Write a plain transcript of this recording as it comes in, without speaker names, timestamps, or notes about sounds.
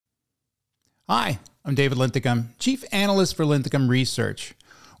Hi, I'm David Linthicum, Chief Analyst for Linthicum Research.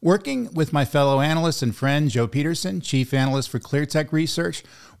 Working with my fellow analyst and friend Joe Peterson, Chief Analyst for ClearTech Research,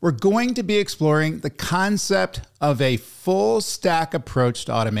 we're going to be exploring the concept of a full stack approach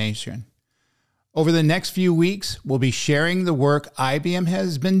to automation. Over the next few weeks, we'll be sharing the work IBM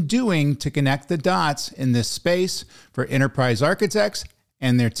has been doing to connect the dots in this space for enterprise architects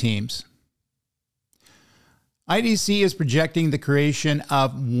and their teams. IDC is projecting the creation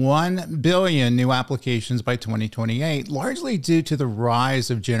of 1 billion new applications by 2028, largely due to the rise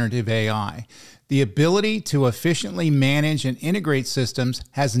of generative AI. The ability to efficiently manage and integrate systems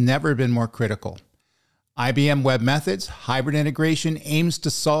has never been more critical. IBM webMethods hybrid integration aims to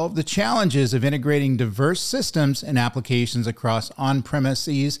solve the challenges of integrating diverse systems and applications across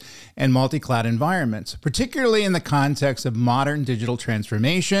on-premises and multi-cloud environments, particularly in the context of modern digital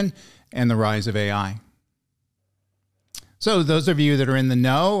transformation and the rise of AI. So those of you that are in the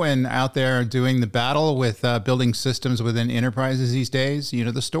know and out there doing the battle with building systems within enterprises these days, you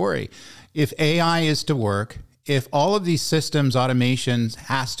know the story. If AI is to work, if all of these systems automations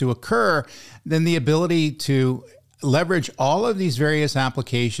has to occur, then the ability to leverage all of these various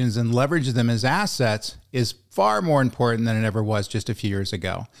applications and leverage them as assets is far more important than it ever was just a few years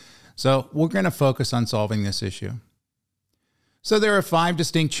ago. So we're going to focus on solving this issue. So there are 5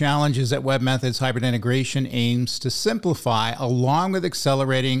 distinct challenges that webMethods hybrid integration aims to simplify, along with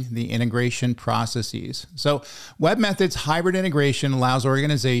accelerating the integration processes. So webMethods hybrid integration allows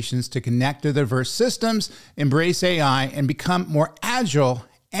organizations to connect to diverse systems, embrace AI, and become more agile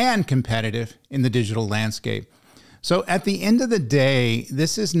and competitive in the digital landscape. So at the end of the day,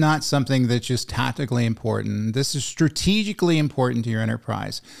 this is not something that's just tactically important. This is strategically important to your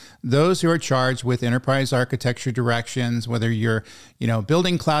enterprise. Those who are charged with enterprise architecture directions, whether you're,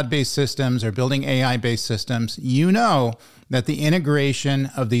 building cloud-based systems or building AI-based systems, you know that the integration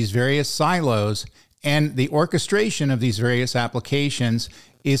of these various silos and the orchestration of these various applications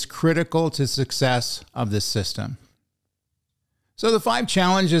is critical to success of this system. So the 5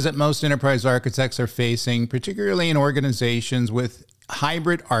 challenges that most enterprise architects are facing, particularly in organizations with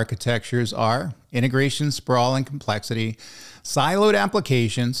hybrid architectures, are integration, sprawl, and complexity, siloed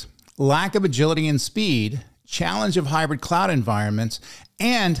applications, lack of agility and speed, challenge of hybrid cloud environments,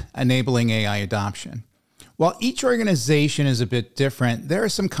 and enabling AI adoption. While each organization is a bit different, there are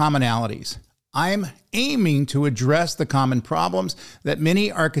some commonalities. I'm aiming to address the common problems that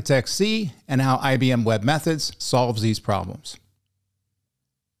many architects see and how IBM webMethods solves these problems.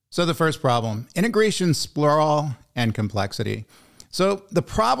 So the first problem, integration, sprawl, and complexity. So the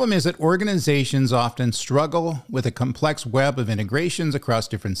problem is that organizations often struggle with a complex web of integrations across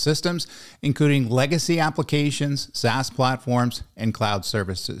different systems, including legacy applications, SaaS platforms, and cloud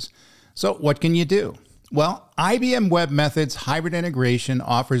services. So what can you do? Well, IBM webMethods hybrid integration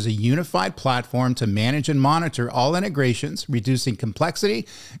offers a unified platform to manage and monitor all integrations, reducing complexity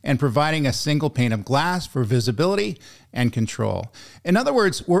and providing a single pane of glass for visibility and control. In other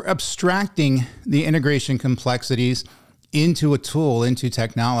words, we're abstracting the integration complexities into a tool, into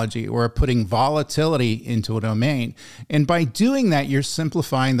technology, or putting volatility into a domain. And by doing that, you're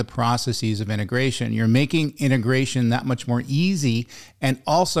simplifying the processes of integration. You're making integration that much more easy and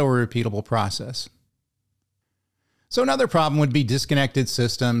also a repeatable process. So another problem would be disconnected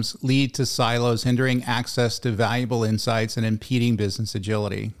systems lead to silos, hindering access to valuable insights and impeding business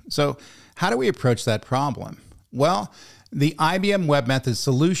agility. So how do we approach that problem? Well, the IBM webMethods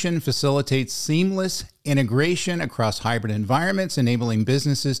solution facilitates seamless integration across hybrid environments, enabling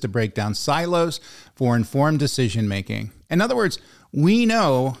businesses to break down silos for informed decision-making. In other words, we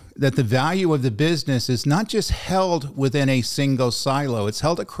know that the value of the business is not just held within a single silo, it's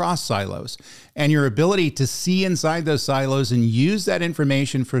held across silos. And your ability to see inside those silos and use that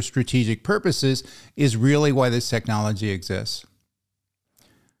information for strategic purposes is really why this technology exists.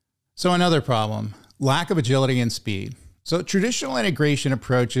 So another problem, lack of agility and speed. So traditional integration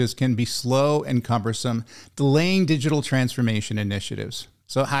approaches can be slow and cumbersome, delaying digital transformation initiatives.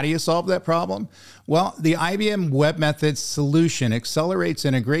 So how do you solve that problem? Well, the IBM webMethods solution accelerates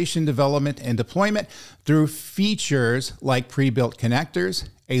integration development and deployment through features like pre-built connectors,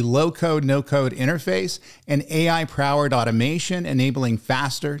 a low-code, no-code interface, and AI-powered automation, enabling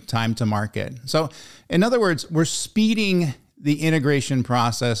faster time to market. So in other words, we're speeding the integration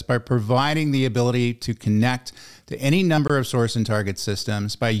process by providing the ability to connect to any number of source and target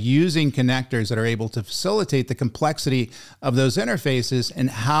systems by using connectors that are able to facilitate the complexity of those interfaces and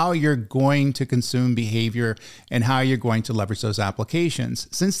how you're going to consume behavior and how you're going to leverage those applications.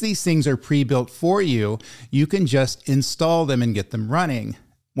 Since these things are pre-built for you, you can just install them and get them running.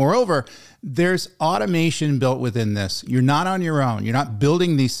 Moreover, there's automation built within this. You're not on your own. You're not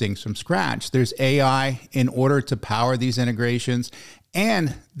building these things from scratch. There's AI in order to power these integrations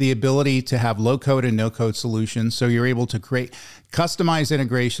and the ability to have low-code and no-code solutions, so you're able to create customized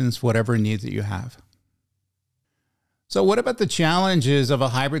integrations for whatever needs that you have. So what about the challenges of a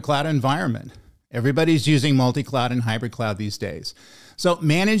hybrid cloud environment? Everybody's using multi-cloud and hybrid cloud these days. So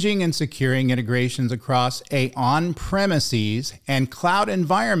managing and securing integrations across a on-premises and cloud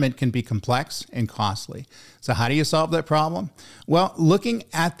environment can be complex and costly. So how do you solve that problem? Well, looking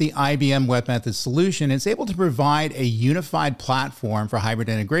at the IBM webMethods solution, it's able to provide a unified platform for hybrid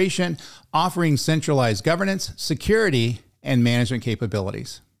integration, offering centralized governance, security, and management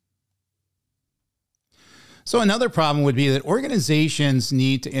capabilities. So another problem would be that organizations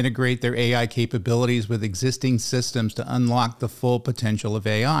need to integrate their AI capabilities with existing systems to unlock the full potential of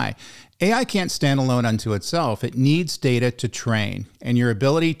AI. AI can't stand alone unto itself. It needs data to train, and your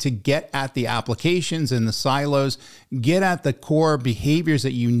ability to get at the applications and the silos, get at the core behaviors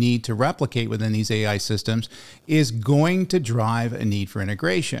that you need to replicate within these AI systems is going to drive a need for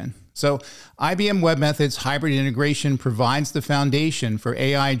integration. So IBM webMethods hybrid integration provides the foundation for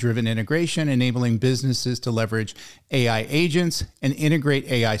AI-driven integration, enabling businesses to leverage AI agents and integrate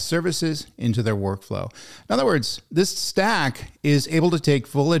AI services into their workflow. In other words, this stack is able to take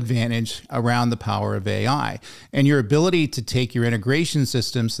full advantage around the power of AI and your ability to take your integration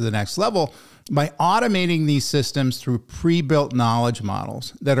systems to the next level by automating these systems through pre-built knowledge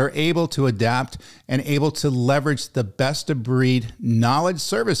models that are able to adapt and able to leverage the best-of-breed knowledge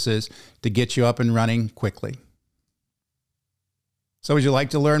services to get you up and running quickly. So would you like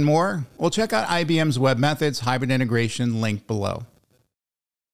to learn more? Well, check out IBM's webMethods hybrid integration link below.